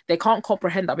it, they can't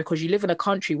comprehend that because you live in a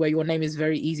country where your name is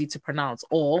very easy to pronounce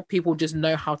or people just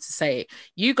know how to say it.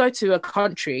 You go to a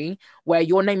country where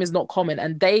your name is not common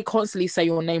and they constantly say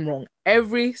your name wrong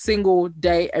every single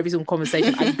day, every single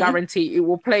conversation. I guarantee it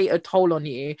will play a toll on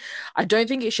you. I don't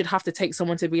think it should have to take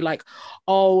someone to be like,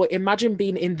 oh, imagine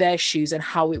being in their shoes and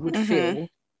how it would feel.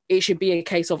 It should be a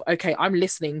case of, okay, I'm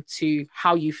listening to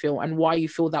how you feel and why you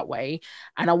feel that way.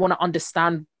 And I want to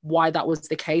understand why that was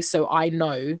the case. So I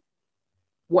know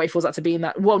what it feels like to be in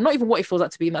that, well, not even what it feels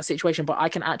like to be in that situation, but I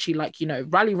can actually, like, you know,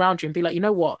 rally around you and be like, you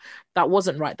know what, that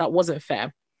wasn't right. That wasn't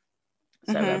fair.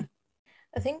 So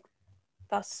I think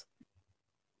that's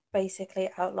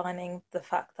basically outlining the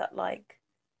fact that, like,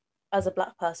 as a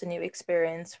Black person, you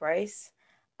experience race.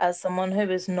 As someone who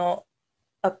is not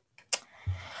a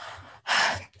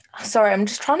sorry, I'm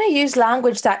just trying to use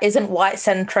language that isn't white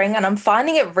centering, and I'm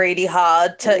finding it really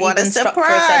hard to even structure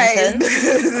a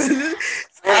sentence.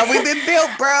 How we been built,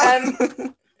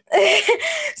 bro.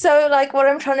 So, like, what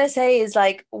I'm trying to say is,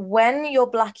 like, when you're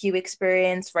Black, you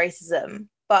experience racism,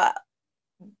 but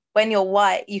when you're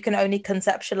white, you can only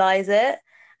conceptualize it.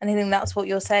 And I think that's what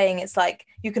you're saying. It's like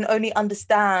you can only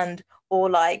understand or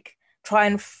like try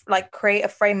and like create a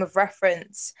frame of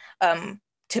reference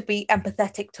to be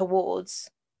empathetic towards.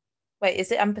 Wait,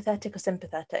 is it empathetic or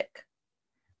sympathetic?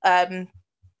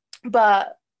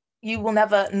 But you will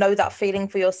never know that feeling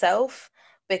for yourself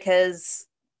because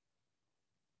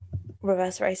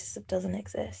reverse racism doesn't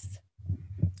exist.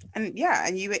 And yeah,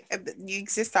 and you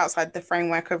exist outside the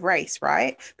framework of race,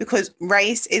 right? Because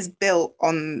race is built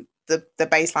on the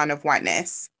baseline of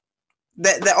whiteness.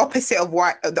 The opposite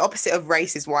of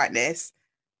race is whiteness,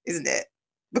 isn't it?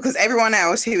 Because everyone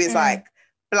else who is like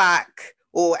Black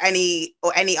or any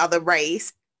other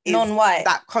race is non-white.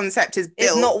 That concept is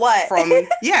built not white. From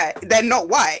they're not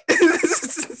white.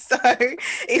 So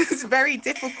it's very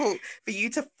difficult for you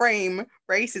to frame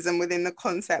racism within the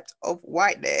concept of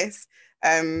whiteness.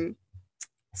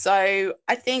 So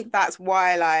I think that's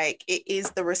why, like, it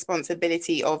is the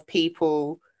responsibility of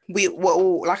people. We're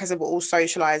all, like I said, we're all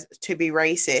socialized to be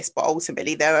racist, but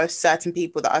ultimately there are certain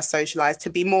people that are socialized to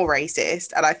be more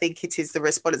racist. And I think it is the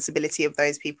responsibility of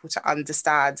those people to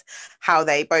understand how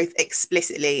they both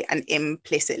explicitly and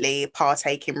implicitly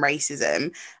partake in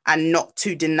racism, and not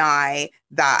to deny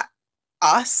that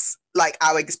us, like,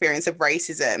 our experience of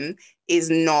racism is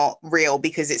not real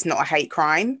because it's not a hate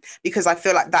crime. Because I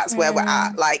feel like that's where we're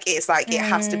at. Like, it's like it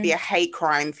has to be a hate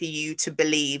crime for you to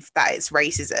believe that it's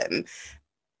racism.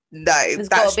 No, there's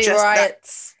got to be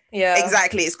riots. Yeah.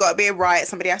 Exactly. It's got to be a riot.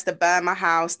 Somebody has to burn my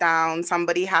house down.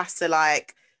 Somebody has to,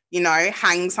 like, you know,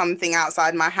 hang something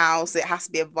outside my house. It has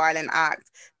to be a violent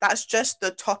act. That's just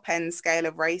the top end scale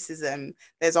of racism.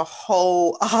 There's a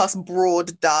whole ass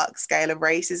broad dark scale of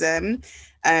racism.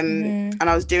 And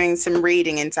I was doing some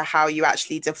reading into how you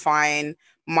actually define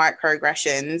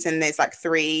microaggressions, and there's like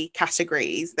 3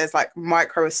 categories. There's like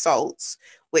micro assaults,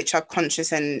 which are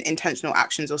conscious and intentional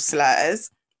actions or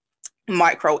slurs.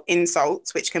 Micro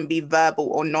insults, which can be verbal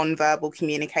or non-verbal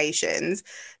communications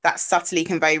that subtly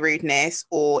convey rudeness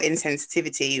or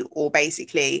insensitivity, or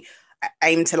basically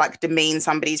aim to like demean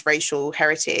somebody's racial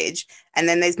heritage. And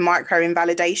then there's micro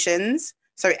invalidations,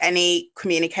 so any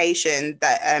communication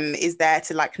that is there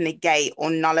to like negate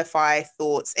or nullify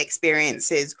thoughts,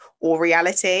 experiences, or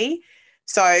reality.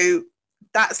 So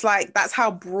that's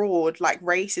how broad like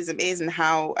racism is, and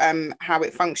how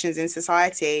it functions in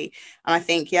society. And I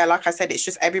think, yeah, like I said, it's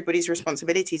just everybody's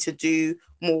responsibility to do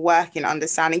more work in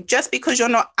understanding. Just because you're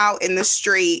not out in the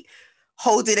street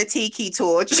holding a tiki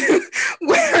torch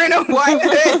wearing a white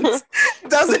hood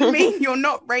doesn't mean you're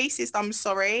not racist. I'm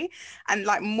sorry. And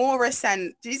like Maura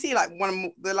sent, do you see like one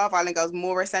of the Love Island girls,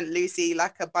 Maura sent Lucy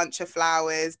like a bunch of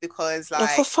flowers because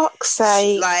like, for fuck's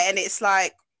sake, like, and it's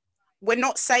like, we're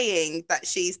not saying that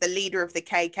she's the leader of the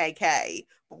KKK,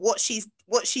 but what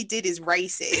she did is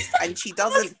racist, and she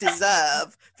doesn't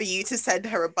deserve for you to send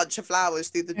her a bunch of flowers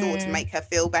through the door to make her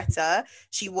feel better.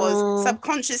 She was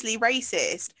subconsciously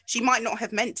racist. She might not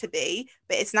have meant to be,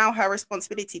 but it's now her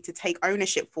responsibility to take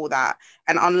ownership for that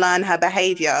and unlearn her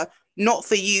behavior, not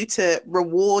for you to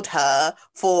reward her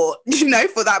for, you know,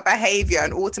 for that behavior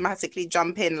and automatically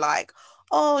jump in like,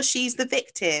 oh, she's the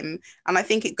victim. And I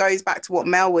think it goes back to what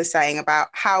Mel was saying about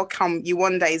how come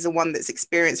Yewande is the one that's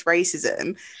experienced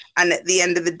racism, and at the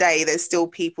end of the day, there's still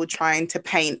people trying to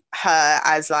paint her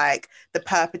as like the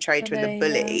perpetrator and the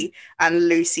bully, and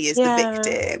Lucy is the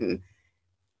victim.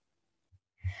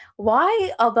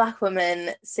 Why are Black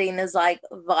women seen as like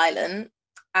violent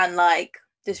and like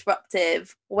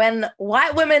disruptive when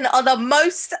white women are the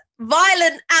most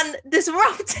violent and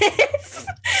disruptive?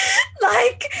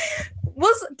 Like,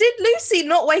 did Lucy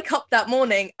not wake up that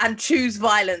morning and choose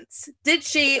violence? Did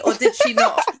she or did she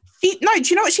not? No, do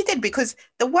you know what she did? Because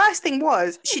the worst thing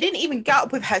was she didn't even get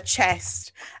up with her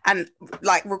chest and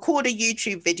like record a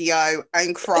YouTube video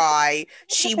and cry.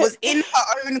 She was in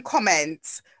her own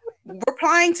comments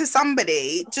replying to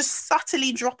somebody, just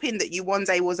subtly dropping that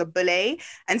Yewande was a bully.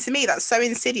 And to me, that's so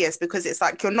insidious, because it's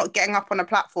like you're not getting up on a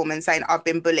platform and saying, I've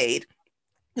been bullied.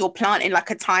 You're planting like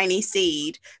a tiny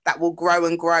seed that will grow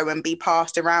and be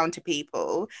passed around to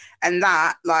people. And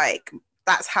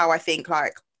that's how I think,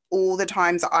 like, all the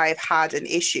times that I've had an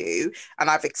issue and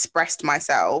I've expressed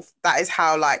myself, that is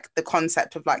how like the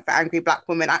concept of like the angry Black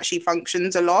woman actually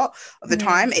functions a lot of the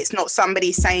time. It's not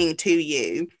somebody saying to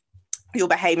you, you're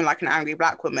behaving like an angry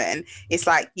Black woman. It's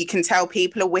like you can tell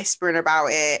people are whispering about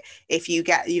it. If you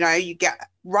get, you get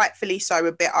rightfully so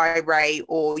a bit irate,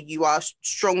 or you are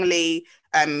strongly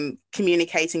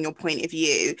communicating your point of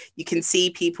view, you can see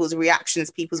people's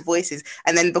reactions, people's voices,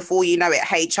 and then before you know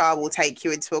it, HR will take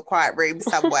you into a quiet room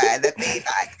somewhere. They'll be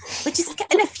like, we're just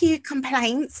getting a few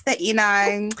complaints that,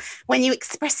 when you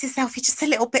express yourself, you're just a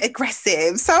little bit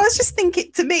aggressive. So I was just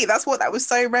thinking, to me, that's what that was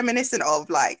so reminiscent of,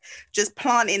 like just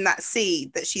planting that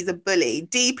seed that she's a bully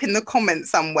deep in the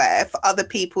comments somewhere for other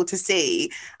people to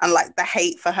see, and like the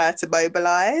hate for her to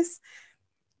mobilize.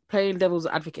 Playing devil's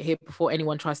advocate here before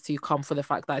anyone tries to come for the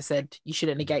fact that I said you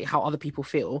shouldn't negate how other people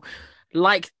feel.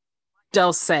 Like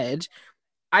Del said,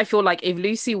 I feel like if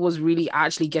Lucy was really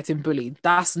actually getting bullied,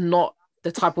 that's not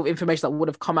the type of information that would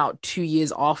have come out 2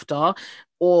 years after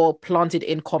or planted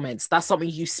in comments. That's something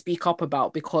you speak up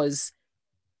about, because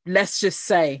let's just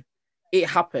say it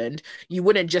happened, you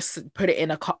wouldn't just put it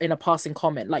in a passing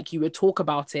comment. Like, you would talk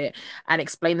about it and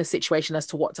explain the situation as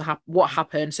to what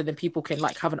happened, so then people can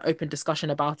like have an open discussion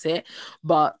about it.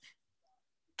 But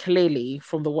clearly,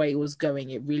 from the way it was going,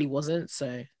 it really wasn't.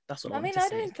 So that's what I mean. I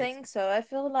don't think so. I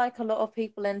feel like a lot of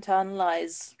people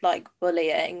internalize like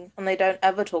bullying and they don't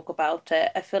ever talk about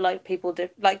it. I feel like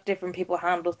different people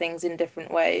handle things in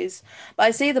different ways. But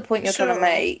I see the point you're trying to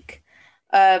make.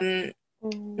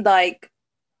 Like,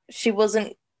 she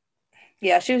wasn't.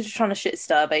 Yeah, she was just trying to shit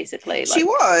stir, basically. She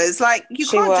was like, you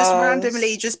can't just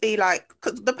randomly just be like,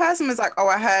 the person was like, oh,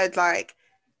 I heard like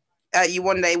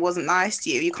Yewande wasn't nice to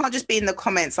you. You can't just be in the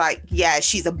comments like, yeah,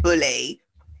 she's a bully.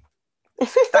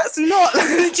 That's not.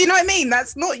 Do you know what I mean?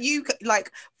 That's not you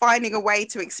like finding a way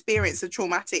to experience a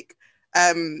traumatic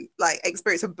like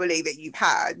experience of bullying that you've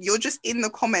had. You're just in the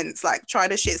comments like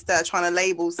trying to shit stir, trying to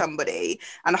label somebody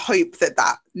and hope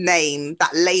that name,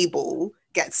 that label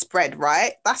gets spread,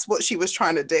 right? That's what she was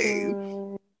trying to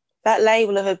do. That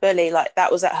label of a bully, like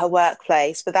that was at her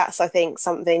workplace, but that's, I think,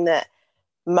 something that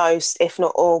most, if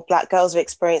not all, Black girls have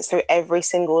experienced through every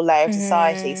single layer of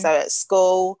society. So at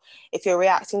school, if you're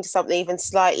reacting to something even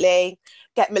slightly,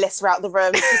 get Melissa out of the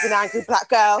room, she's an angry Black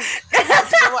girl. Like,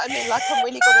 do you know what I mean? Like, I'm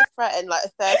really going to threaten like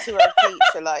a 30-year-old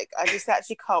teacher. Like, I just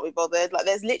actually can't be bothered. Like,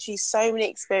 there's literally so many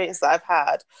experiences that I've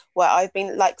had where I've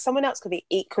been like, someone else could be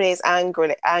equally as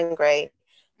angry,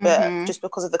 but just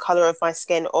because of the colour of my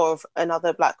skin or of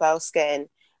another Black girl's skin,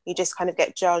 you just kind of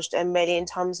get judged a million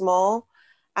times more.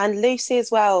 And Lucy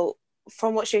as well,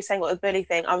 from what she was saying about the bully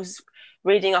thing, I was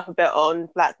reading up a bit on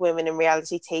Black women in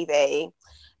reality TV,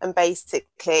 and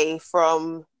basically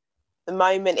from the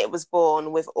moment it was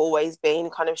born, we've always been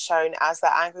kind of shown as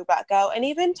that angry Black girl. And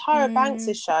even Tyra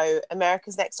Banks' show,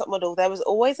 America's Next Top Model, there was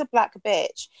always a Black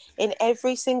bitch in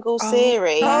every single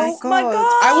series. Oh my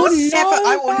God.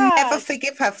 I will never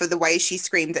forgive her for the way she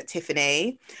screamed at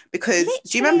Tiffany, because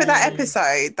do you remember that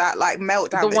episode, that like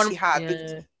meltdown that she had?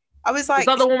 Yeah. I was like, is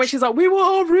that the one where she's like, we were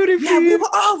all rooting for you? Yeah, we were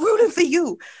all rooting for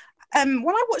you. When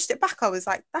I watched it back, I was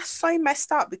like, that's so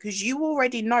messed up, because you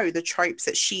already know the tropes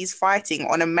that she's fighting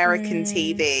on American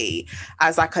TV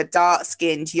as like a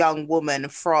dark-skinned young woman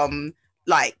from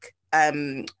a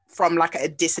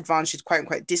disadvantaged, quote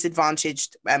unquote,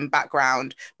 disadvantaged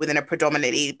background within a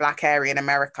predominantly Black area in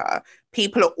America.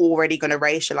 People are already going to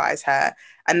racialize her.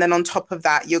 And then on top of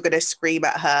that, you're going to scream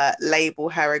at her, label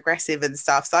her aggressive and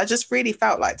stuff. So I just really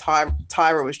felt like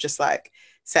Tyra was just like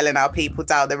selling our people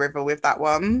down the river with that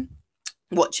one,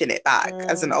 watching it back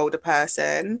as an older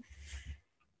person.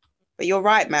 But you're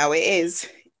right, Mel, it is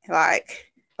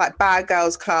like Bad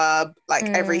Girls Club, like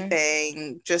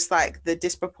everything, just like the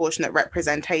disproportionate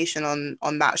representation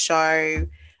on that show.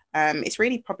 It's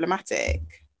really problematic.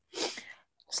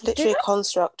 It's literally a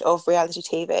construct of reality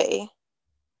TV.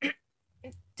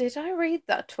 Did I read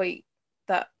that tweet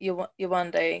that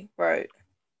Yewande wrote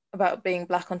about being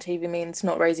Black on TV means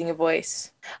not raising your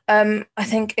voice? I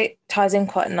think it ties in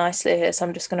quite nicely here, so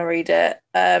I'm just going to read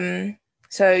it.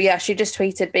 So yeah, she just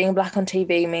tweeted, being Black on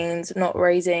TV means not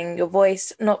raising your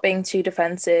voice, not being too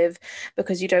defensive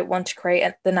because you don't want to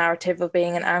create the narrative of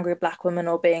being an angry Black woman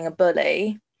or being a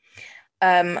bully.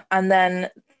 And then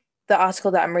the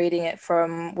article that I'm reading it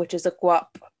from, which is a Guap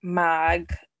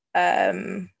Mag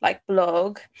like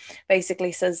blog,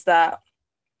 basically says that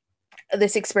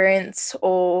this experience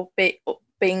or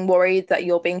being worried that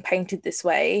you're being painted this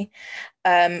way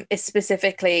is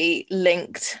specifically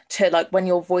linked to like when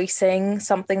you're voicing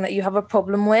something that you have a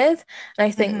problem with. And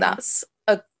I think that's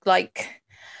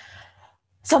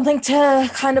something to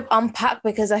kind of unpack,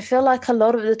 because I feel like a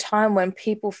lot of the time when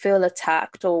people feel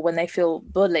attacked or when they feel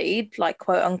bullied, like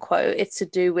quote unquote, it's to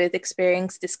do with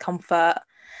experiencing discomfort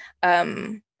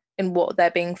in what they're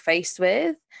being faced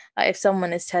with. Like if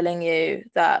someone is telling you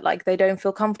that like they don't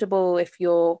feel comfortable if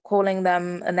you're calling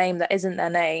them a name that isn't their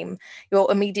name, you're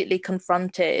immediately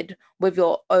confronted with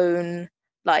your own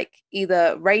like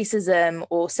either racism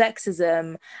or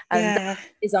sexism, and that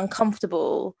is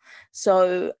uncomfortable.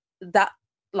 So that,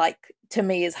 like, to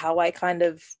me is how I kind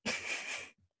of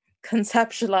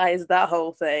conceptualize that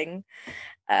whole thing.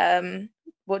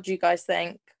 What do you guys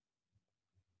think?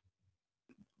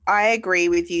 I agree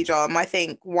with you, Dom. I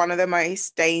think one of the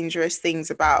most dangerous things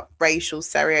about racial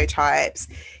stereotypes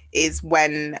is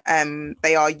when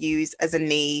they are used as a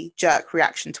knee-jerk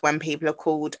reaction to when people are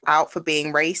called out for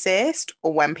being racist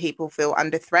or when people feel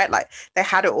under threat. Like they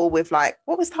had it all with like,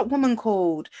 what was that woman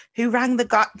called who rang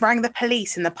the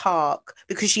police in the park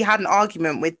because she had an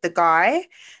argument with the guy?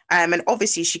 And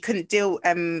obviously she couldn't deal,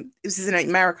 this is in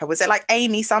America, was it like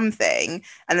Amy something?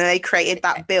 And then they created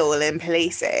that bill in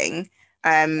policing.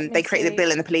 They created a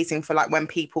bill in the policing for like when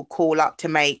people call up to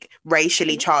make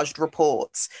racially charged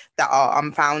reports that are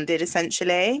unfounded,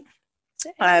 essentially.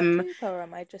 Amy Cooper, or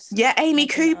am I just Amy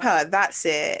Cooper, that's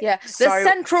it. Yeah, the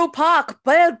Central Park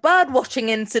bird watching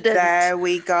incident. There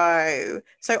we go.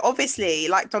 So obviously,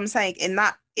 like Dom's saying, in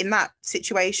that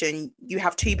situation, you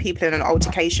have two people in an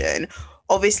altercation.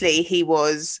 Obviously, he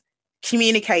was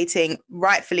communicating,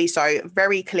 rightfully so,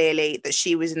 very clearly that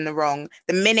she was in the wrong.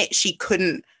 The minute she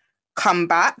couldn't come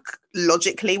back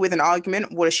logically with an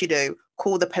argument, what does she do?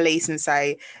 Call the police and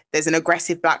say, there's an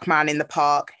aggressive Black man in the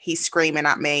park, he's screaming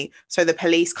at me. So the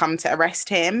police come to arrest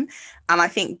him. And I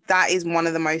think that is one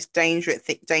of the most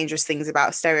dangerous things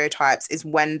about stereotypes, is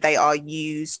when they are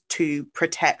used to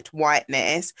protect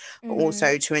whiteness, but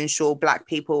also to ensure Black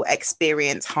people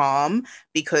experience harm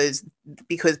because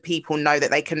people know that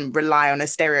they can rely on a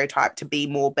stereotype to be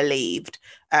more believed.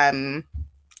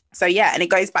 So yeah, and it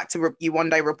goes back to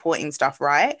Yewande reporting stuff,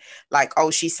 right? Like,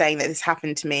 oh, she's saying that this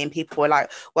happened to me, and people were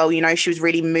like, well, she was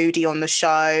really moody on the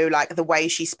show, like the way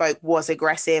she spoke was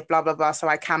aggressive, blah blah blah. So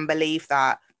I can believe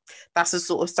that. That's the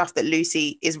sort of stuff that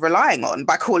Lucy is relying on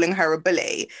by calling her a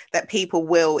bully, that people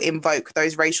will invoke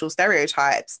those racial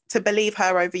stereotypes to believe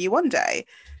her over Yewande.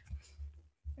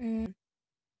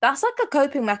 That's like a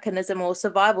coping mechanism or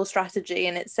survival strategy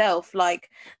in itself. Like,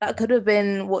 that could have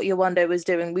been what Yewande was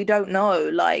doing. We don't know.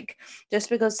 Like, just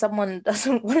because someone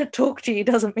doesn't want to talk to you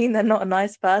doesn't mean they're not a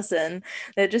nice person.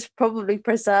 They're just probably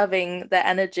preserving their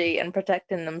energy and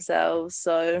protecting themselves.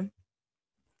 So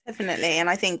definitely. And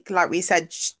I think, like we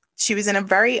said, she was in a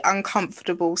very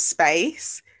uncomfortable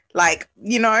space. Like,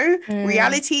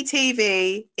 reality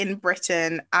TV in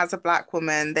Britain as a Black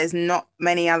woman, there's not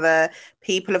many other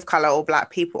people of colour or Black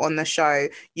people on the show.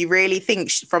 You really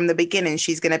think from the beginning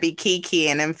she's going to be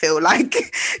kikiing and feel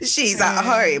like she's at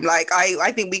home. Like,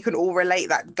 I think we can all relate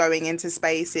that going into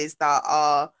spaces that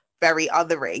are very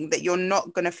othering, that you're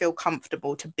not going to feel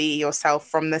comfortable to be yourself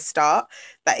from the start.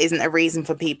 That isn't a reason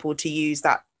for people to use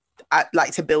that,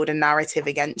 like, to build a narrative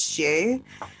against you.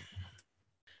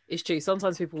 It's true.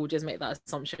 Sometimes people will just make that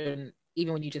assumption,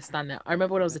 even when you just stand there. I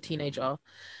remember when I was a teenager,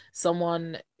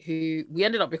 someone who we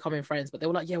ended up becoming friends, but they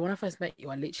were like, yeah, when I first met you,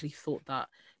 I literally thought that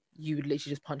you would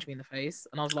literally just punch me in the face.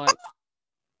 And I was like,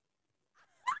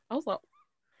 what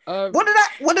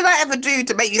did I ever do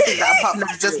to make you think that, apart from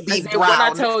just be brown?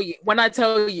 When I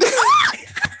tell you,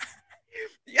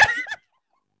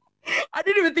 I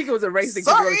didn't even think it was a race thing.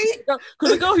 Sorry,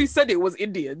 because the girl who said it was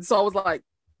Indian, so I was like,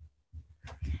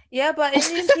 yeah, but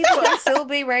Indian people can still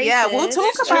be racist. Yeah, we'll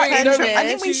talk about I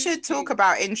think we should talk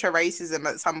about intra-racism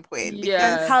at some point.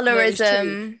 Yeah,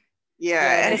 colorism.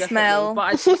 Yeah, smell.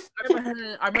 But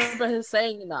I remember her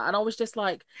saying that, and I was just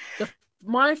like,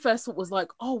 my first thought was like,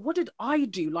 oh, what did I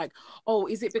do? Like, oh,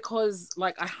 is it because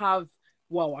like I have?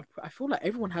 Well, I feel like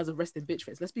everyone has a resting bitch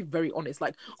face. Let's be very honest.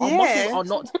 Like, our muscles are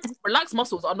not relaxed.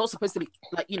 Muscles are not supposed to be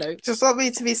like, just want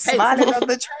me to be smiling on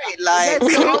the train.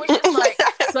 Like,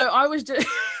 so I was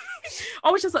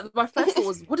just like, my first thought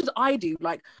was, what did I do?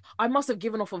 Like, I must have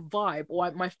given off a vibe,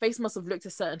 or my face must have looked a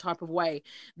certain type of way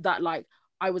that like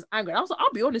I was angry. And I was like,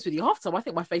 I'll be honest with you, half the time I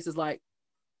think my face is like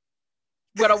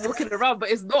when I'm walking around, but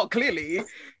it's not clearly.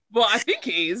 But I think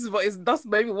it is. But that's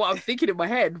maybe what I'm thinking in my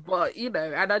head. But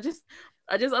and I just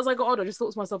as I got older, I just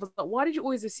thought to myself, I was like, why did you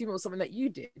always assume it was something that you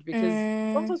did?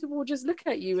 Because sometimes people will just look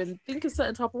at you and think a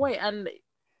certain type of way and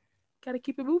gotta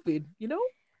keep it moving,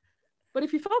 But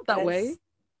if you felt that way,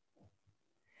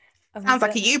 sounds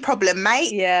like a you problem,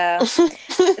 mate. Yeah. That's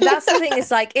the thing.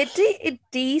 It's like it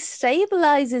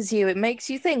destabilizes you. It makes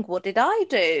you think, what did I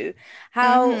do?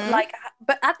 How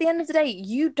but at the end of the day,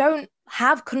 you don't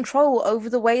have control over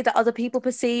the way that other people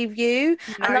perceive you.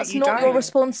 No, and that's not your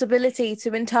responsibility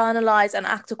to internalize and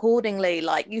act accordingly.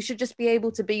 Like, you should just be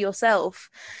able to be yourself.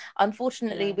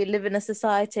 Unfortunately, we live in a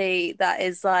society that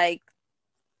is like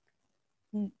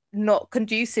not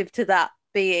conducive to that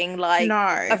being like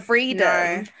a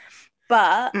freedom.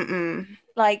 But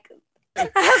like,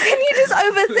 how can you just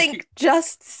overthink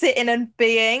just sitting and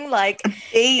being like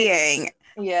being?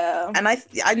 Yeah. And I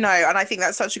know, and I think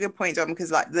that's such a good point, Dom,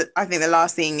 because like I think the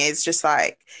last thing is just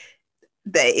like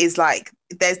there's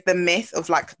the myth of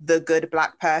like the good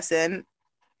Black person.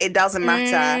 It doesn't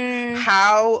matter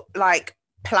how like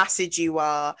placid you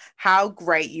are, how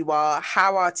great you are,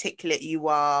 how articulate you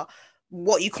are,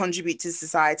 what you contribute to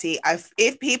society.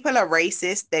 If people are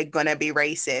racist, they're gonna be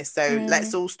racist. So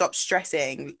let's all stop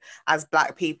stressing as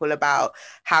Black people about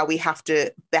how we have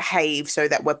to behave so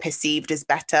that we're perceived as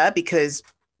better, because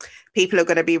people are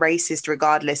going to be racist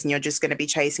regardless, and you're just going to be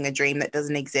chasing a dream that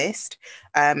doesn't exist.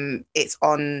 It's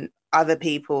on other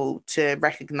people to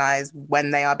recognize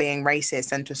when they are being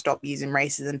racist and to stop using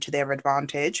racism to their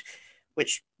advantage,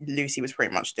 which Lucy was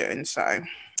pretty much doing. So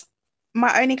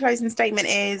my only closing statement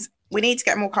is we need to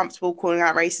get more comfortable calling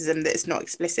out racism that it's not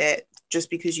explicit, just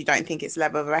because you don't think it's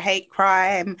level of a hate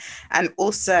crime. And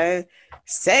also,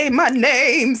 say my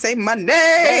name.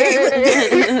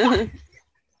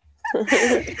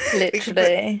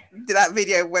 Literally. That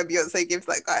video where Beyonce gives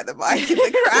that guy the mic in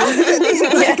the crowd. And he's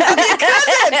like,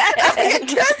 I'm your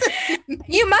cousin.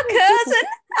 You my cousin.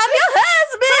 I'm your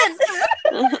husband.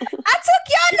 I took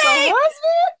your name.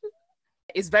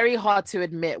 It's very hard to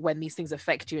admit when these things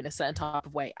affect you in a certain type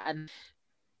of way. And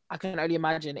I can only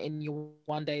imagine in your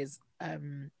one day's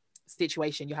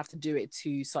situation, you have to do it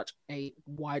to such a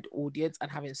wide audience and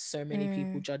having so many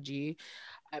people judge you.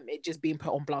 It just being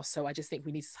put on blast. So I just think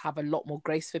we need to have a lot more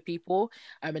grace for people,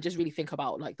 and just really think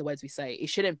about like the words we say. It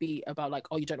shouldn't be about like,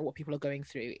 oh, you don't know what people are going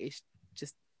through. It's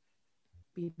just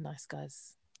be nice,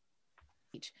 guys.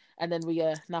 And then we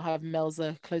now have Mel's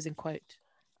closing quote.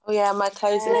 Oh yeah, my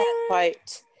closing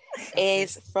quote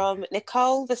is from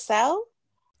Nicole Vassell.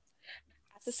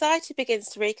 As society begins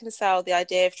to reconcile the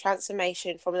idea of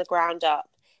transformation from the ground up,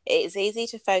 it is easy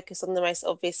to focus on the most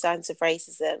obvious signs of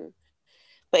racism.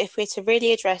 But if we're to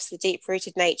really address the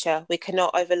deep-rooted nature, we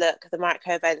cannot overlook the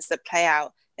micro-events that play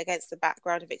out against the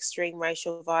background of extreme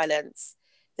racial violence,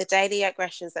 the daily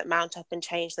aggressions that mount up and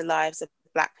change the lives of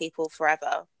Black people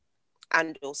forever,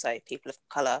 and also people of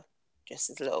colour, just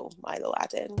as my little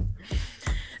add-in.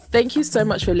 Thank you so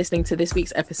much for listening to this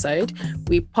week's episode.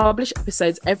 We publish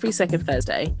episodes every second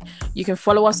Thursday. You can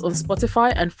follow us on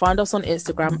Spotify and find us on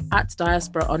Instagram at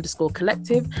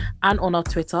diaspora_collective and on our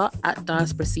Twitter at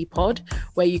diasporacpod,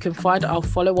 where you can find our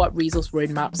follow-up resource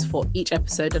roadmaps for each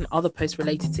episode and other posts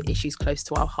related to issues close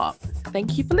to our heart.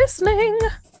 Thank you for listening.